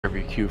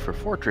RBQ for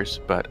Fortress,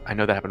 but I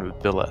know that happened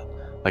with Villa.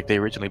 Like, they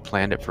originally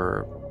planned it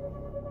for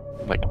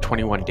like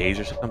 21 days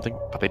or something,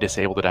 but they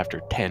disabled it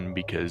after 10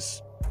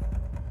 because...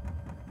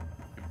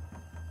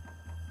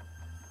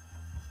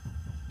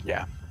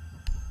 yeah.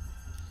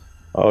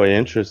 Oh,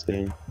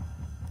 interesting.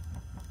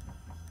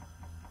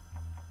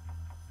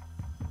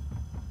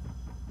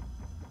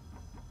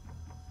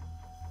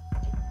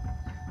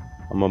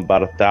 I'm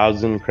about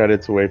 1,000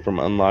 credits away from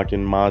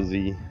unlocking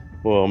Mozzie.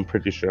 Well, I'm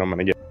pretty sure I'm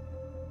gonna get.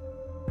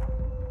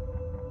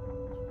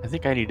 I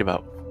think I need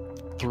about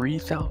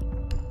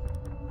 3,000.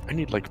 I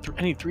need like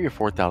I need 3 or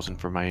 4,000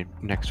 for my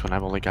next one.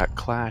 I've only got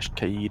Clash,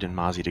 Kaid, and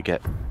Mozzie to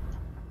get.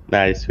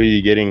 Nice. Who are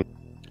you getting?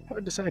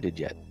 Haven't decided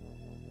yet.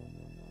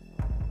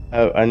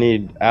 I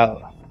need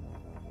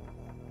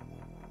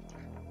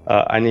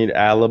I need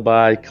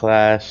Alibi,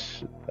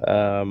 Clash,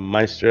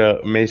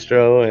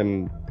 Maestro,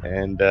 and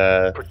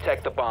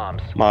protect the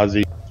bombs.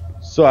 Mozzie.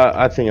 So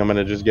I think I'm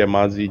gonna just get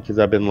Mozzie because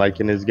I've been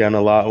liking his gun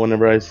a lot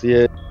whenever I see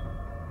it.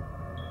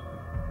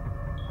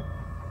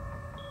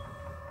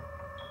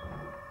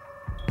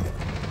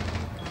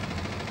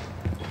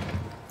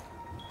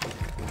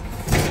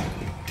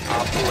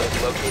 Op 4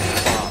 has located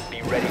the bomb.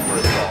 Be ready for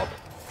assault.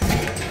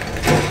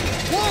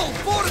 Whoa,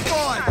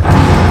 fortified!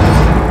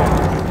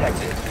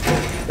 Protected.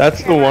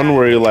 That's the one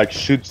where he like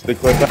shoots the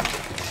clip out.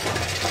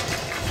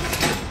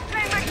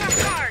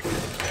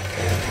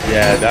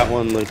 Yeah, that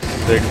one looks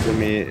sick to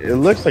me. It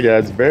looks like it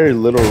has very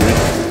little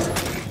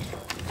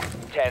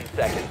 10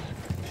 seconds.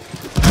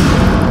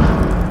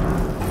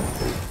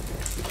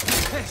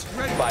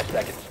 5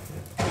 seconds.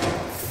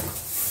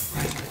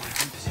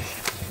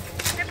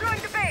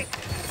 Deploying the base.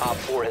 Op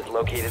 4 has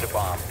located a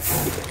bomb.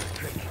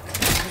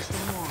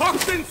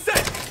 Toxin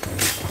set!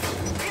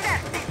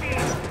 Reverse, CC.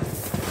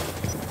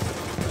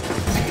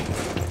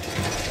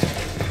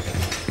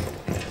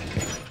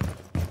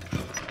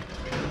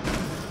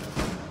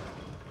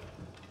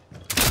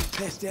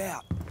 Test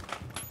out.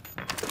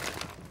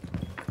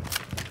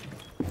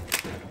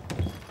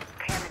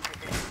 Cam in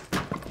position.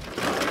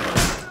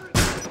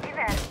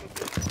 Reverse, CC.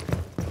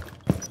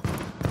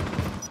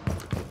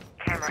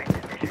 Camera in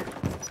position.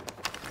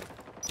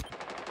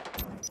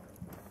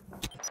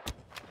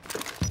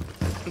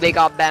 They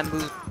got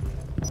bamboo.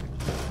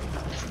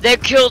 They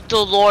killed the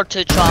Lord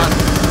Tachon.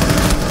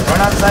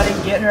 Run outside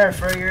and get her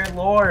for your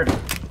lord.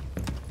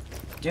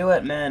 Do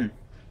it, man.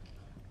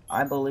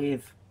 I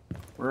believe.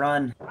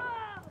 Run.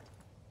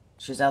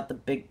 She's out the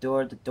big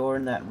door, the door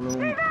in that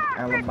room.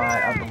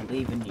 Alibi, I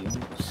believe in you.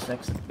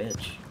 Sexy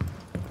bitch.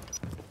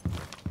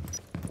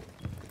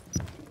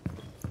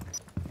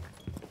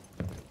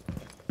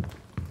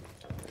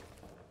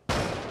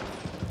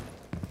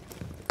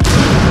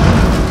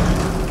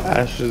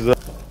 Ash is up.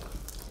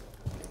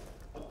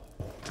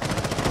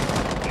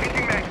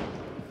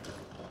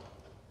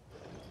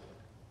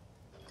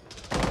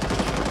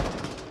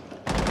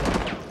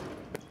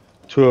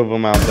 Two of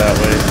them out that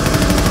way.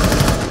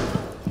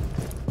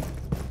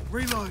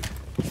 Reload.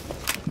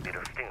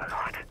 It'll sting a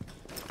lot.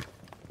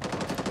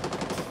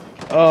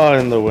 Oh,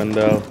 in the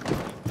window.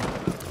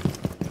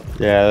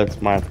 Yeah,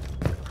 that's mine.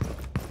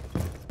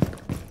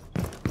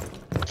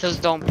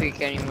 Just don't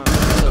peek anymore.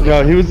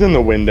 No, he was in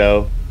the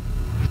window.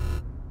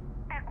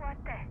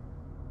 Equate.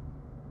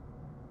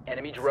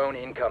 Enemy drone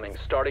incoming.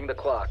 Starting the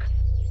clock.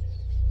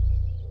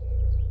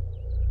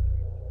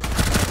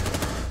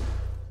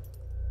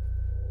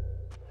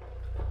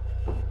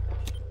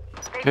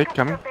 Okay,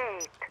 coming.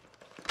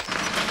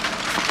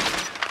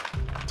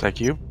 Is that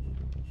you?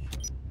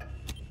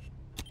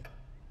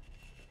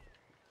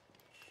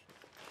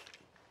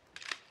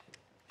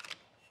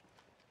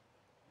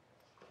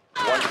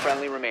 One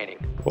friendly remaining.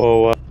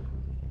 Whoa,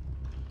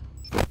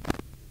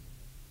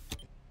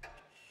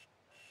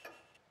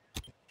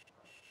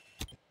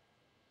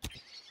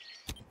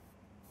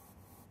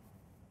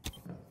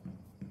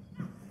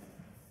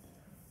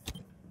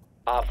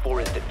 Op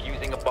 4 is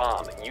defusing a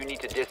bomb. You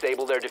need to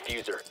disable their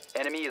diffuser.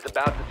 Enemy is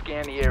about to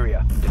scan the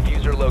area.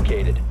 Diffuser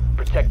located.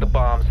 Protect the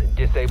bombs.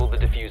 Disable the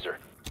diffuser.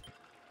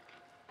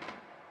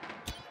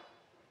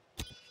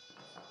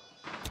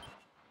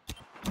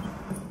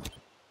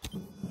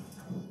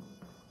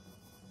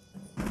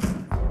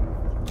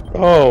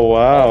 Oh,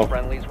 wow. All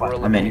friendlies were I mean,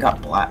 eliminated. you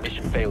got black.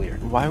 Mission failure.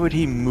 Why would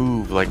he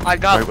move like I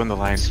got right when the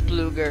line?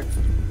 Spluger.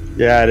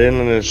 Yeah, I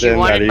didn't She understand that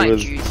wanted he my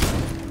was. juice.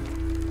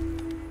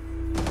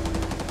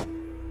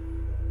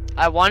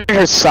 I wanted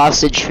her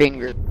sausage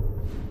finger.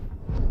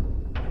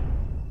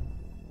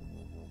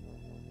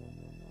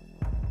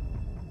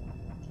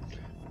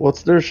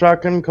 What's their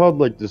shotgun called?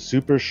 Like the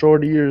super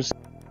shorty or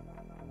something?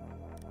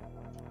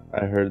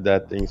 I heard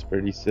that thing's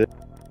pretty sick.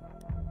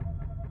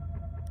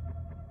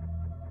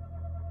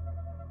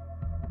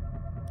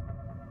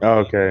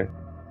 Okay.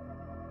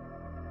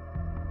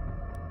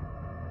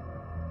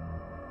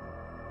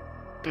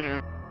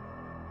 Mhm.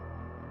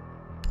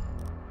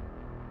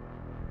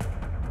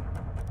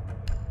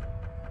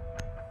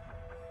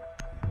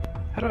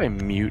 How do I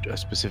mute a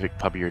specific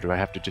puppy, or do I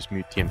have to just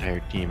mute the entire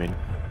team? And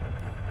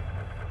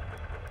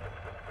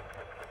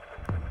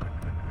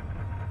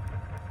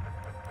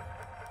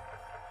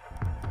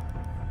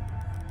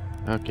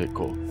Okay,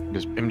 cool.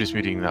 I'm just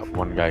meeting that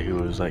one guy who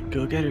was like,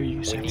 "Go get her, you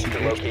We sexy need to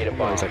bitch." locate a I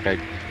bomb. was like,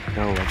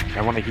 "No,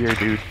 I want to hear,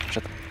 dude.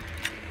 Shut the."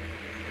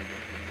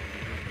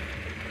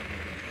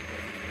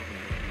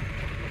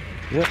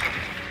 Yep.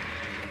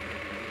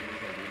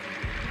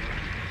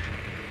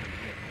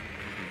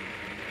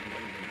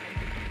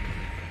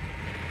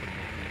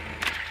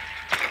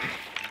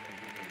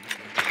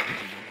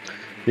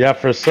 Yeah,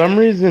 for some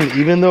reason,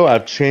 even though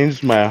I've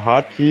changed my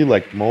hotkey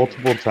like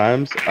multiple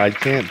times, I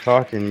can't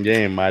talk in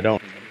game. I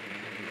don't.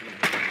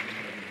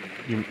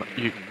 You.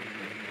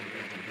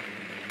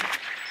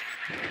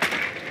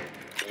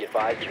 Be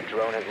advised your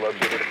drone has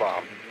located a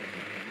bomb.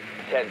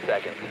 10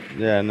 seconds.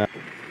 Yeah, no.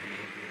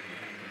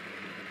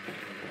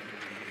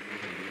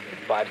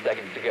 5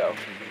 seconds to go.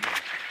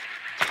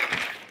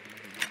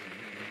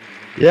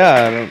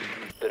 Yeah, I don't.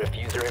 The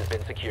diffuser has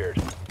been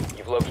secured.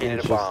 You've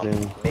located a bomb.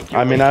 Interesting. Make your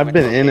I way mean, to I've its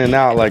been in and location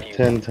out like defuse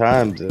 10 it.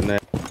 times, and then.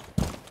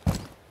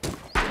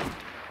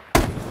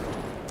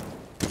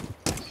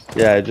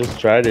 Yeah, I just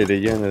tried it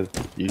again. If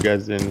you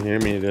guys didn't hear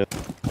me,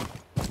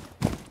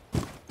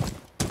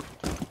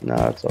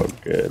 nah, it's all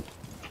good.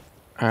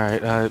 All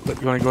right.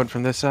 You want to go in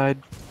from this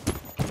side?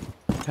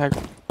 Tag.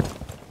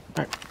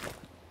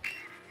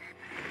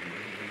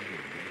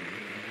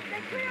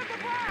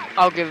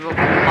 I'll give him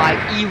my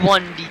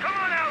E1D. Come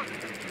on out!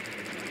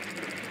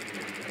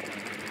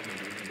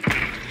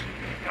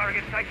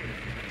 Target sighted.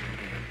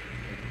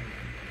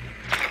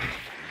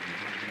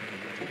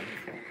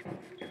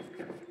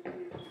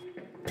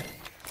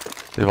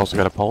 They've also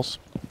got a pulse.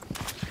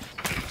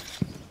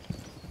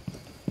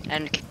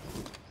 And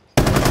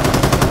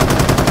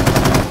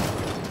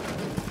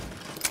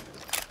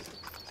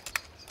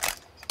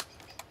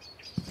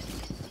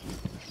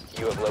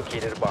You have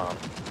located a bomb.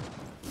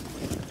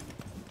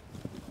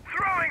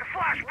 Throwing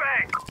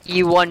flashbang!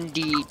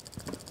 E1D.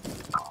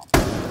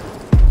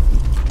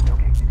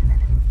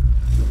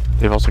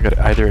 They've also got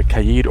either a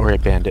Kaid or a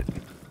bandit.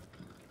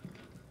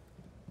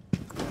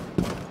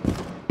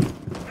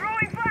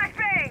 Throwing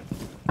flashbang!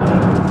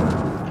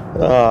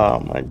 Oh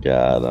my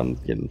god, I'm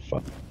getting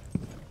fucked.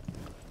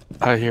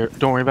 Here,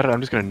 don't worry about it. I'm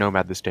just gonna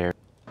nomad the stairs.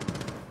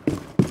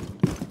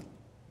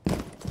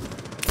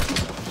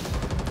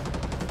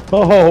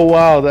 Oh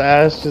wow, the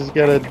Ash just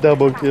got a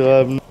double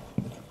kill.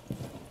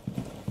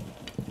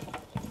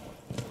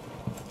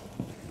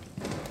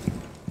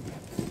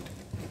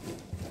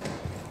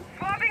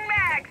 Swapping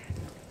mags!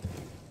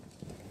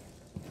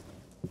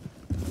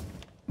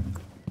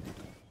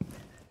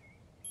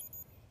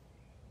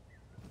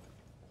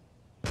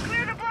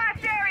 Clear the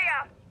blast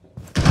area!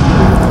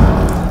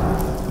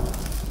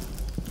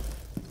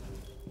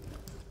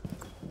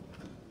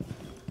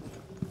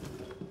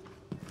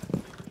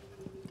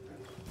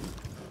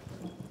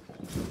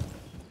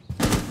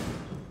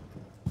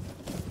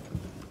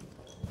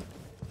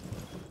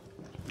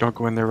 Don't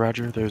go in there,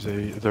 Roger.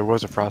 There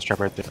was a frost trap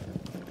right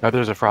there.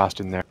 There's a frost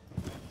in there.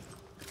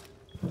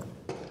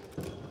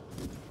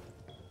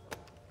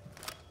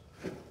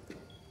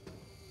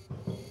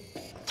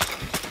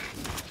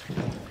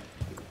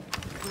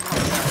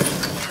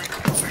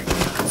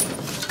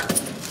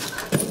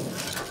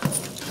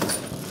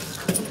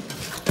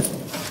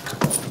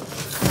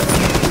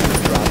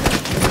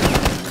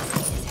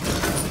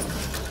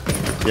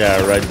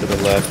 Yeah, right to the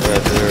left,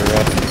 right there.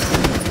 Right.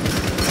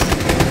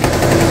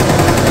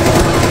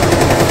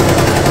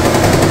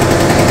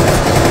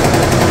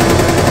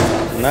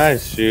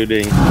 Nice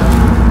shooting.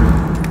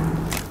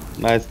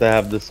 Nice to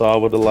have the saw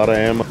with a lot of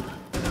ammo.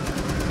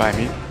 By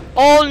me.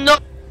 Oh no!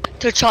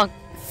 To chunk.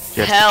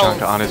 Yes, Hell.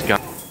 Chunk on his gun.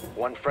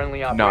 One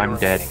friendly operator No, I'm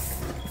dead.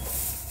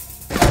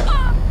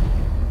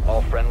 remaining.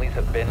 All friendlies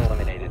have been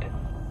eliminated.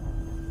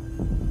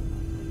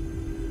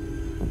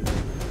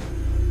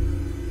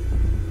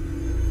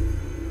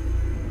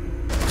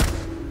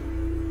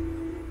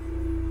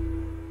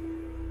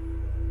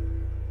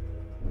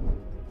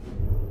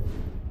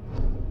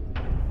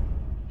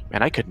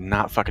 Man, I could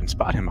not fucking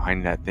spot him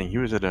behind that thing. He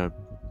was at a...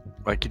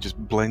 Like, he just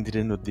blended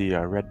in with the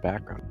red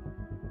background.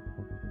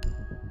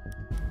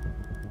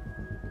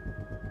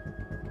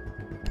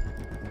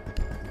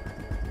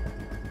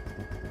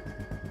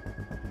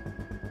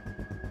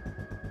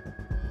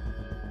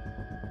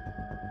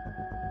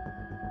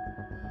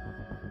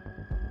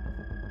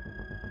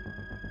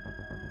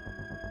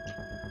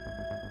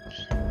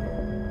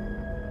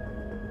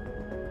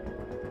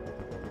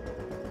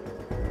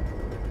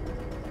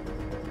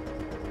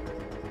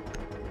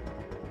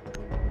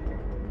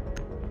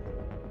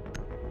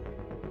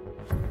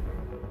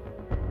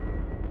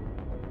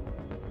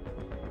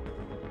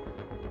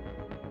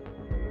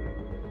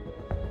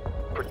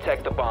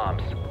 Protect the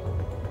bombs.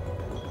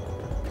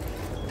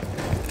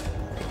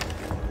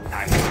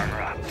 Time to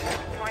armor up.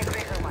 Deploying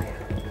razor wire.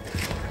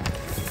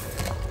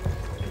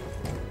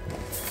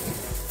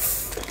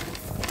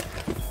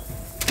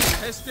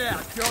 Test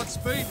out.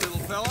 Godspeed, little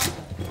fella.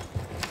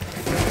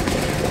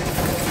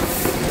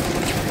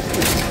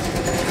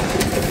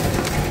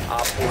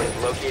 Op 4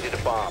 has located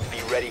a bomb.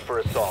 Be ready for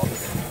assault.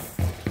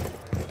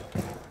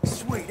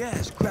 Sweet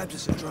ass grabs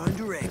us a drone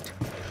direct.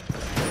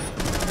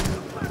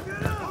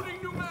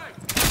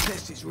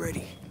 He's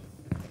ready.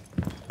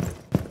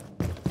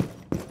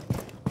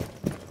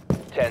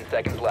 10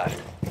 seconds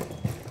left.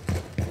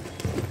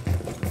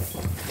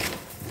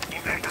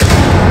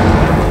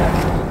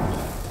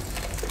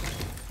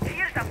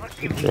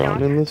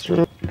 Drone in this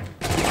room. Op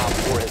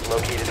 4 has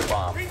located a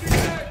bomb.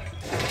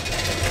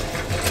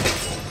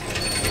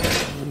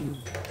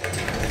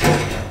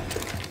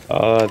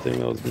 Oh, I think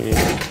that was me.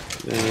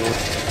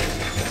 Yeah.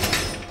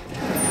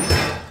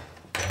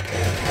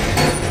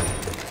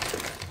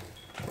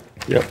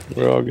 Yep,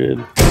 we're all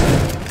good.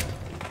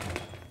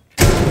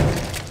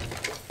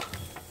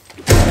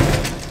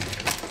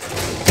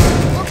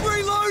 I'm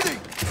reloading!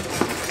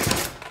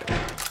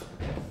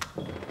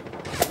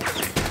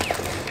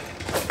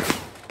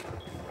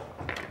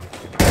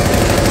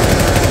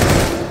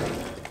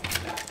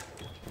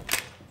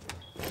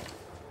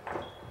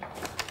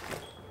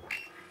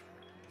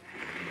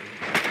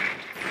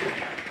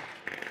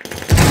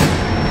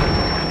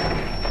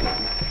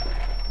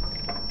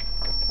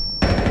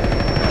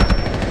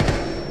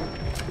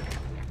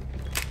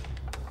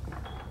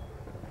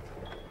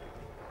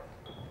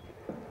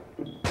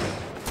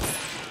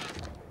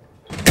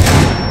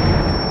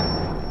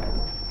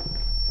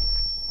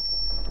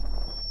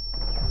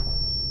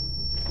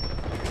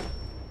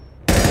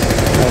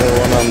 Another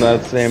one on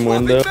that same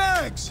Swapping window.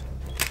 bags!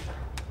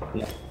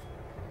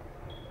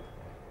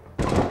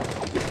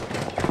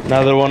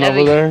 Another one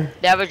over there.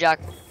 Never Jack.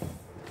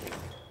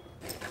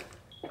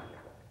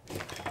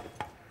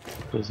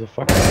 There's a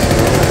fucking.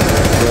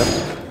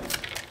 Yep.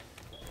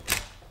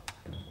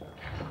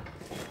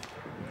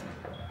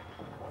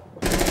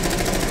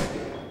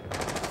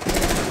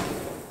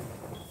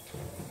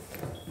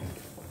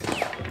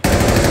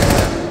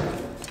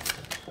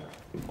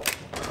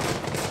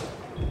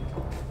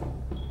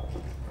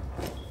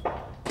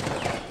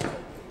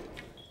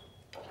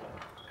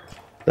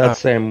 That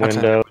same That's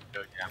window.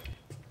 yeah.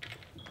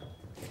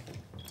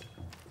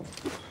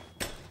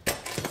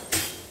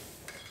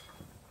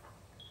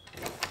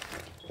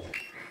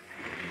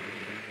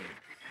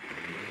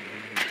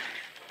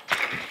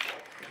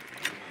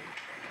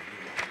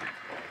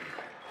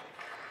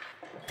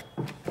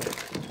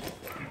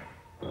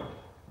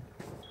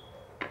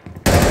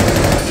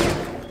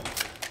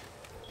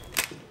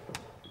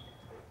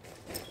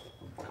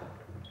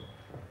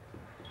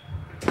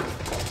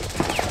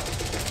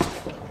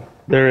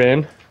 They're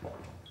in.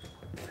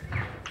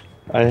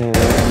 I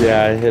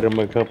hit him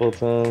a couple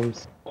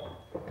times.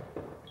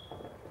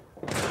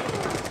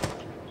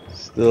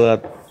 Still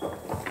at.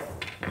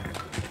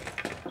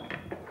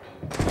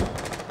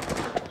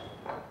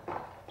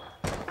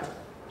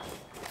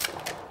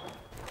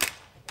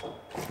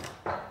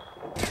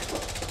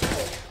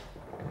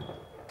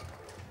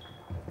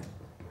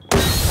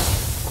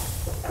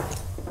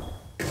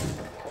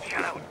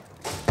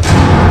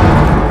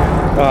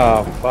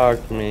 Oh,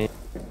 fuck me.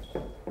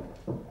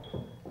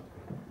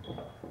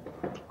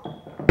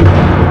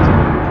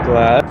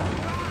 Glad.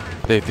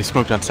 They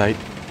smoked on site.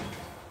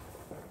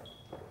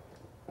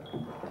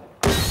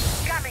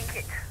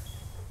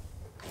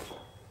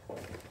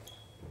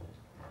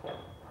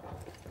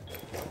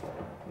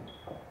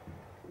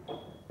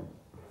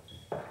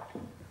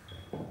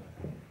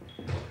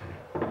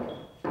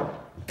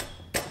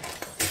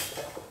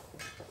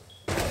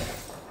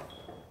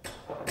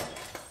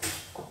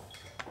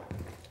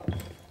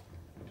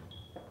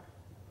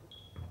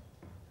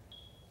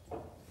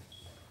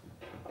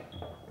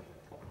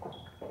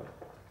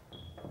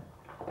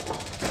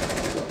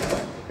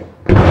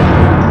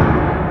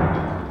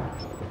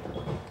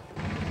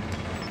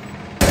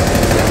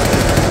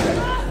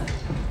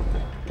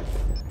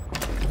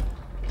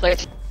 Play.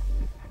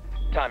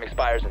 Time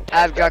expires in 10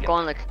 I have Jack seconds.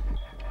 on the.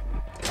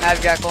 I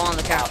have Jack on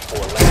the Op count. 4,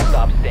 last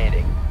stop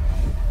standing.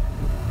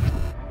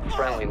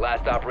 Friendly,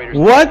 last operator.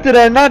 What? Did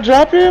I not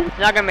drop him?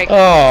 Not gonna make.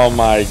 Oh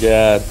my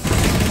god.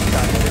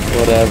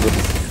 Whatever.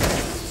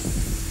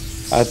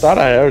 I thought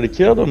I already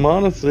killed him,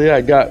 honestly. I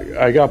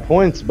got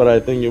points, but I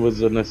think it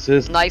was an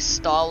assist. Nice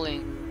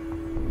stalling.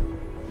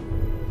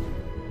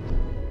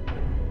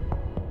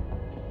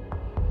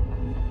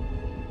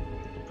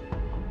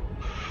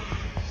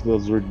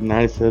 Those were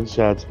nice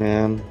headshots,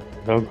 man.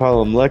 Don't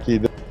call them lucky.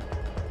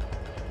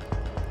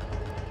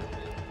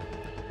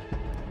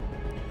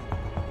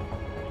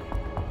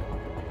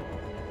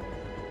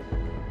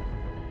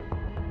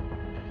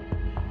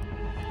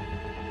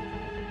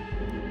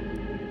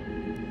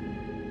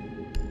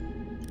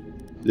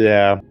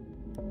 Yeah.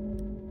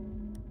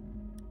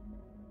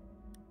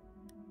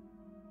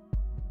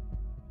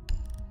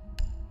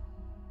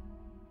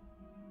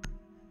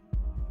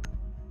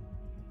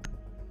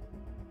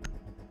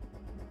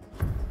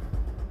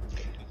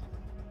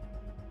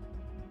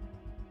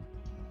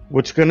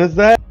 Which gun is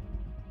that?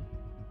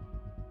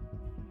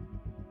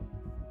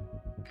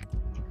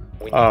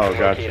 We need Oh, to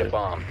gotcha. locate a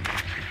bomb.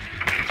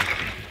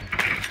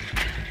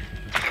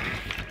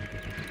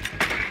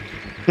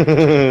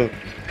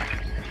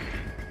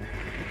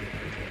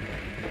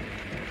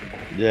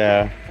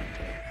 Yeah.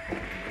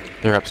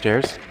 They're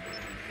upstairs.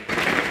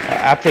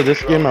 after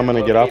this game, I'm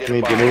gonna get off and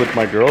eat dinner with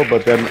my girl,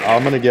 but then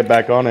I'm gonna get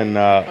back on and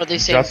they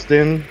say?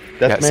 Justin,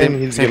 Deathman, same-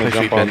 he's same gonna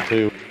place jump we've on been.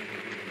 too.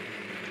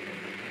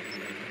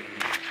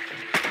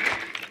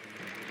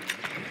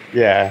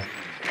 Yeah.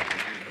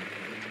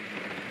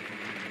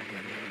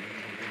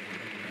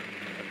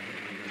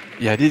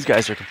 Yeah, these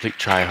guys are complete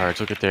tryhards.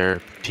 Look at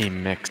their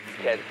team mix.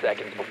 10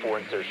 seconds before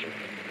insertion.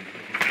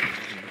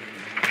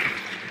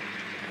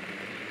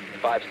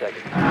 5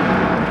 seconds.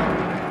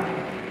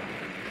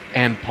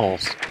 And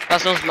Pulse.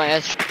 That was my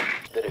S.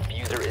 The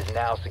diffuser is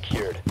now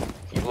secured.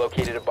 You've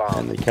located a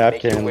bomb. And the cap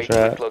Make your can way to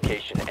trap. its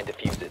location and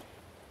defuse it.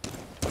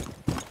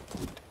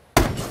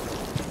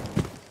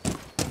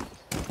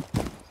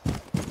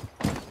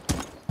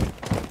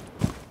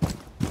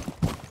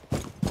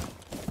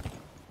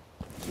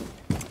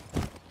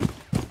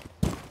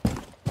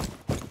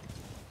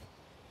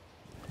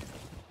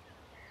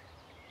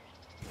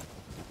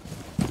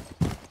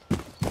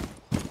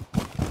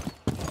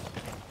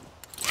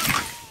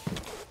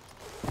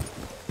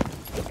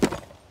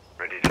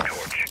 Ready to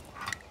torch.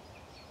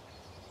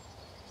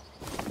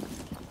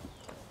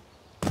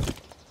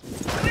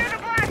 Clear the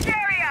blast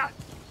area!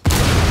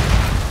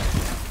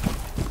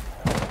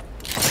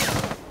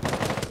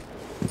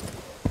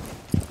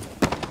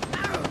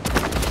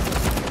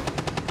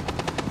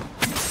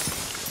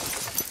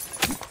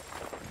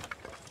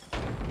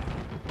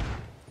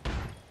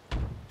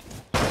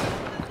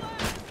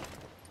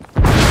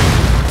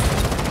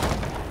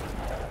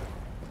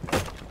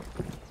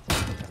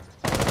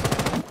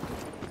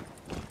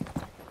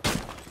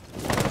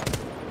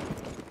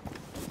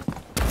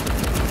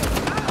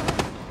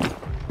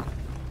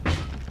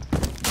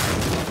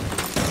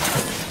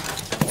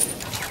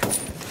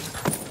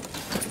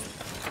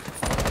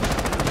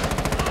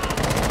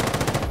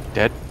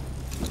 Dead.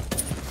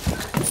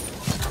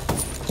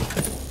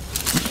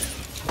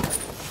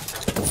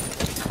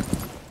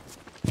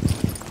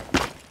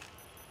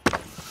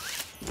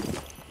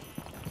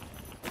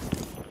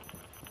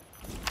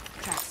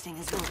 Trusting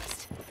is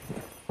lost.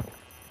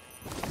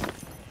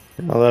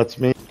 Oh, that's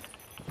me.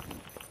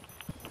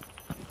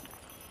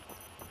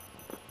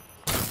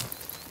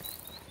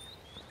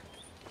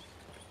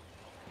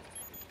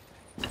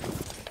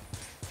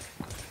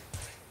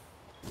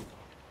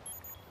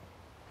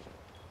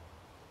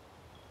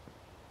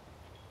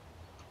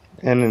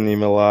 And an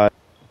email eye.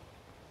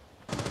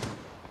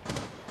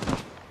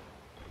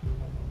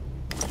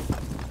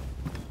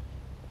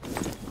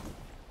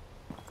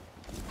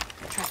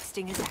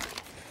 Trusting is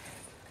active.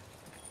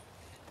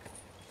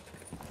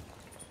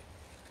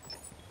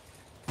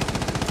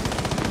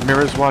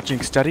 Mirrors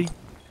watching steady.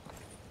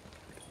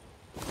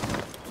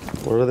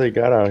 What do they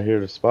got out here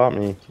to spot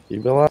me?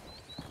 Email eye?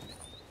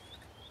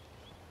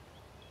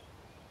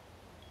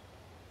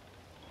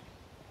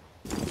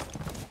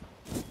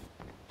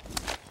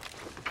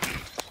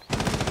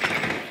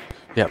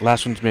 Yeah,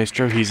 last one's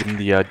Maestro. He's in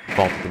the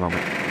vault at the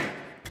moment.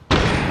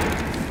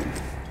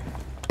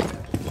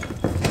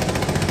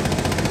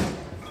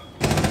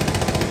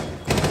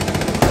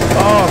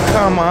 Oh,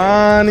 come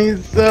on,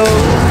 he's so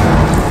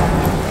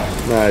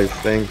nice.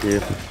 Thank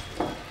you.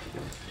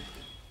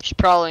 She's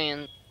probably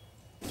in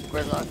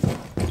gridlock.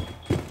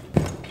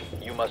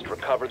 You must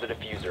recover the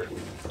diffuser.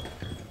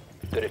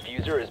 The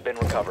diffuser has been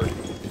recovered.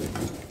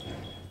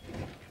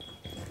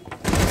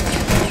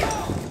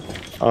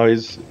 Oh,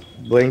 he's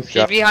Blink's She's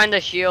got. behind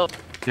the shield.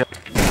 Yep.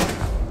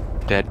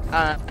 Dead.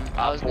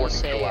 I was gonna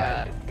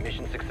say,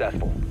 Mission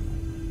successful.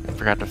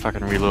 Forgot to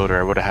fucking reload, or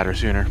I would have had her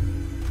sooner.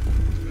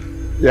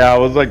 Yeah, I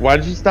was like, why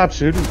did you stop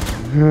shooting?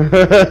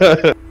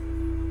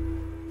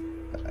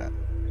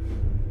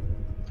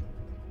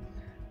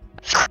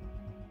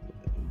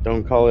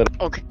 Don't call it.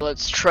 okay,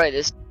 let's try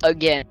this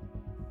again.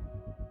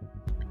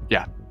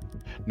 Yeah.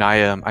 No,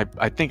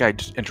 I think I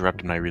just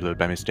interrupted my reload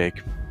by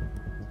mistake.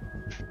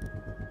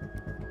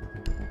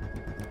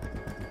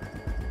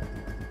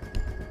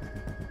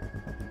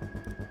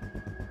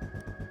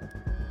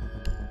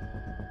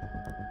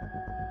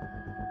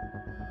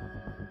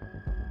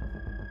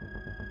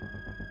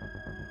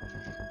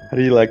 How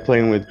do you like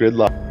playing with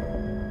gridlock?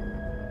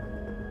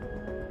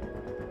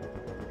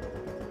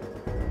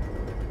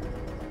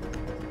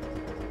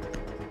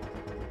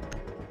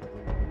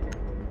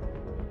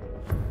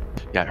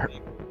 Yeah, her,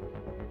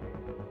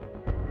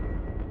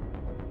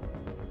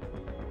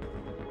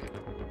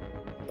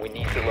 We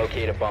need to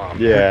locate a bomb.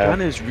 her Yeah.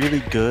 gun is really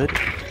good.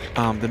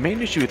 The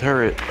main issue with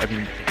her, I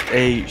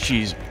mean,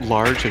 she's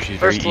large, so she's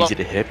very First lo- easy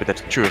to hit, but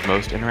that's true of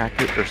most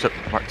interactive,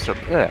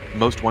 or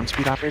most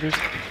one-speed operators.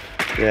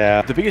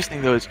 Yeah. The biggest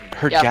thing, though, is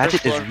her Yeah,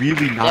 gadget first is floor.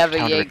 really They not have a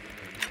counter... Yag.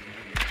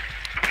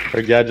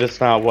 Her gadget's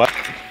not what?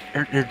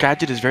 Her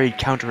gadget is very Your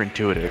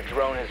counterintuitive.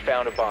 drone has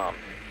found a bomb.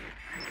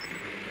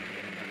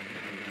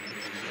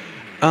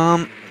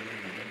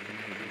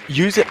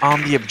 Use it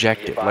on the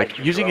objective. Be Like, advised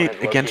your using drone it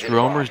has against located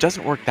a bomb. roamers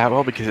doesn't work that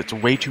well because it's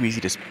way too easy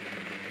to...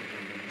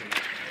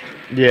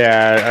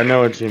 Yeah, I know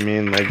what you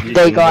mean. Like you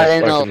They can got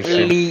just an fucking shoot.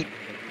 elite,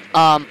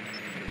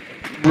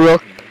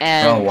 Brook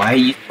and. Bro, why are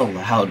you so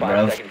loud, 5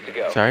 bro? seconds to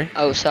go. Sorry?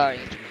 Oh, sorry.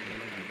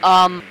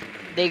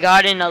 They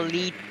got an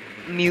elite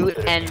mute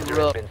The and diffuser has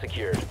rook. been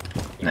secured.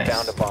 You Nice.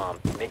 found a bomb.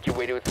 Make your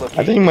way to its I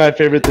location. think my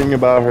favorite thing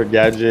about her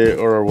gadget,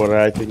 or what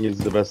I think is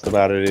the best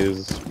about it,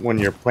 is when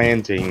you're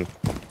planting,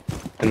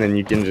 and then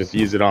you can just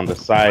use it on the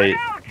site.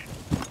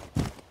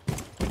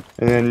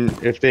 And then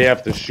if they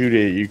have to shoot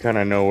it, you kind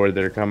of know where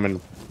they're coming.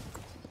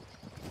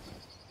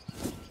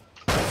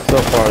 So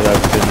far,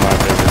 that's been my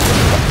favorite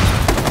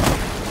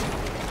thing.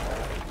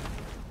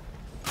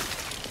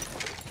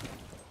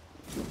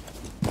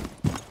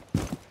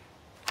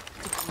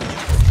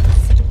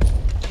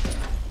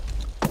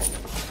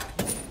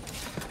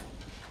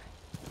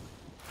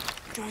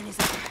 Drone is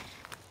up.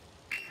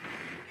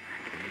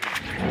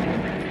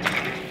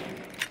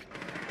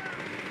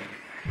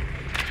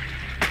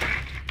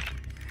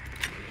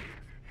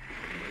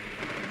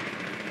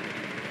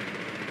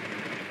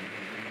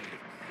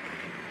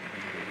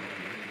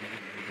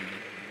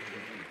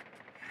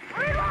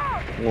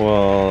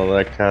 Well,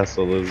 that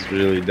castle is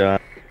really done.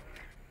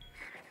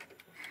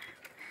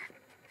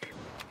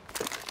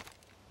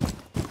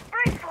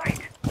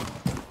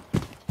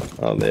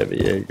 Oh, they have a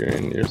Jaeger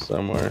in here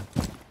somewhere.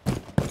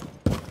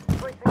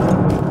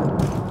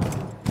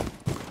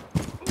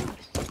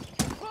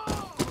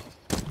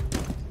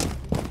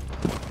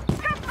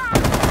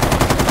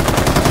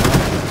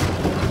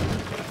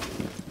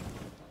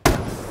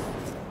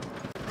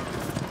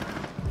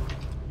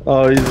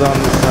 Oh, he's on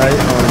the site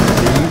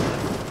on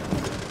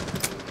B.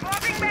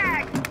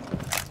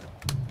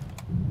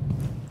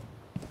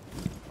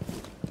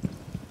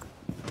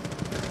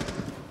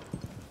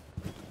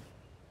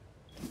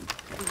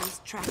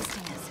 Release track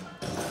stingers.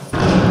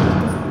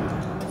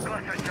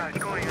 Cluster charge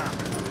going up.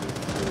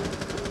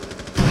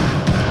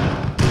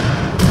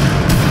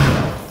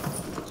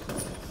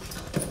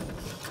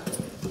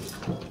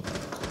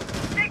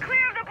 Stay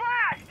clear of the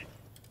blast!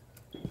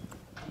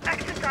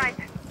 Exercise.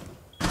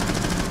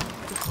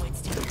 Deployed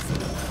stingers.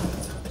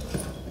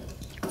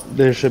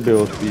 They should be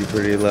able to be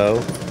pretty low.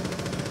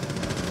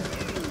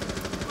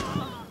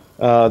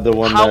 The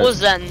one How that was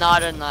that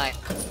not a knife?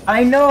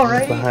 I know, is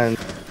right? behind,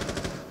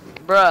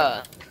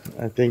 Bruh.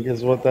 I think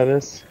is what that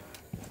is.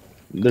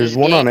 There's This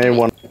one on game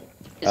A1.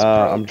 is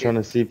I'm broken. trying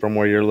to see from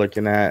where you're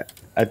looking at.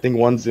 I think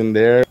one's in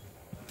there.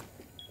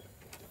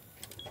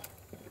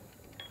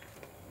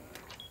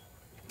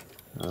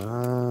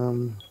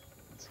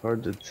 It's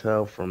hard to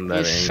tell from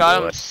that You angle.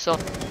 shot him so. You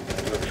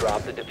have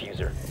dropped the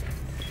diffuser.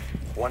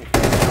 One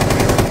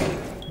friendly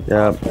remaining.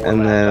 Yep, Four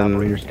and last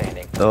operator then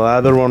standing. the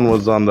other one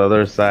was on the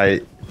other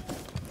side.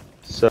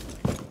 So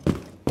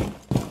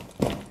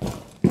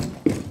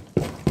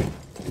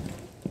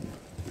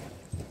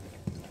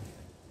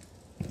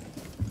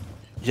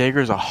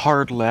Jaeger's a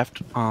hard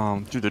left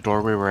through the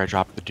doorway where I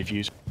dropped the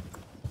diffuser.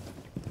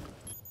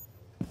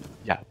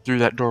 Yeah, through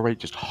that doorway,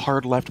 just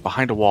hard left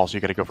behind a wall, so you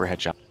gotta go for a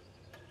headshot.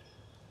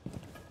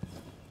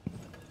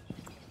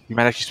 You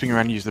might actually swing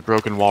around and use the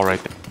broken wall right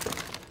there.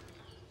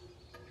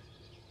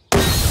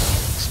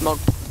 Smoke.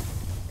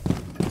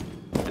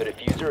 The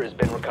diffuser has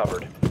been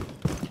recovered.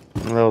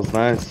 that was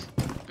nice.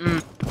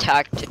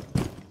 Tactic.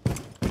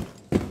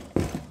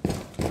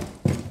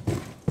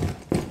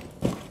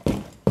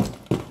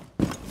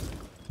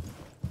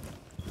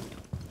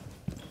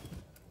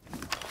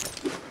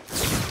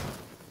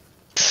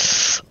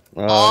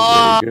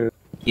 Oh, very good.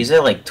 He's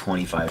at like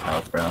 25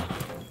 health, bro.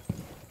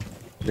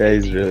 Yeah,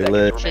 he's really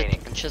lit.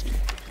 Remaining. Just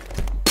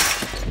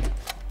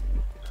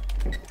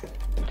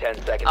 10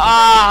 seconds.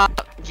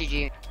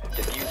 GG.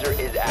 Diffuser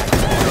is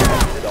active.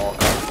 At all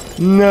costs.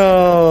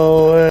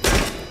 No.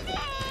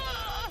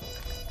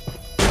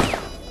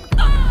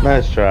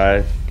 Nice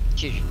try.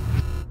 GG.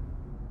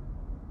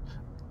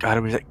 God,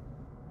 it was like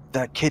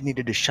that kid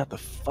needed to shut the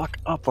fuck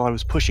up while I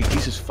was pushing.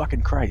 Jesus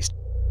fucking Christ.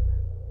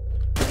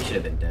 He should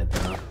have been dead,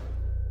 though.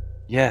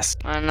 Yes.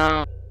 I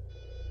know.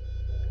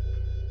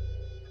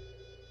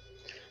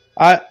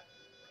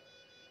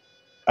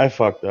 I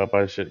fucked up.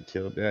 I should have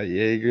killed that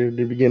Jaeger at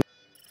the beginning.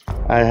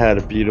 I had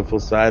a beautiful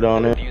sight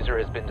on The it. diffuser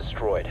has been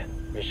destroyed.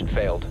 Mission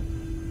failed.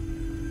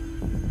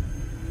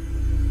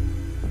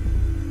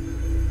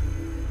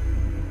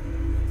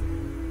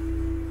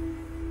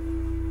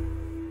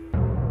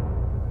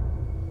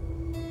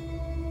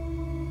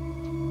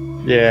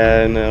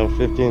 Yeah, no,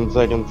 15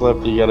 seconds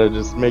left. You gotta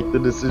just make the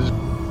decision.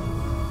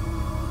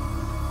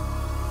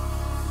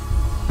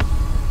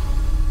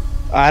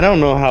 I don't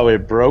know how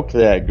it broke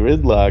that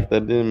gridlock.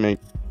 That didn't make.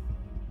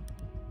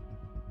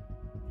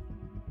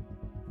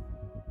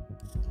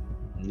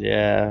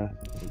 Yeah,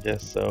 I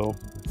guess so.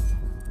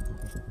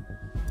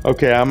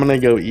 Okay, I'm gonna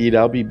go eat.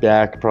 I'll be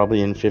back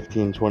probably in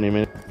 15-20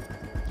 minutes.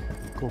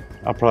 Cool.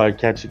 I'll probably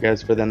catch you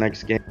guys for the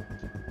next game.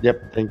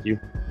 Yep, thank you.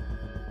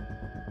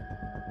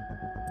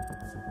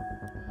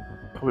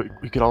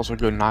 We could also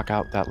go knock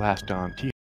out that last T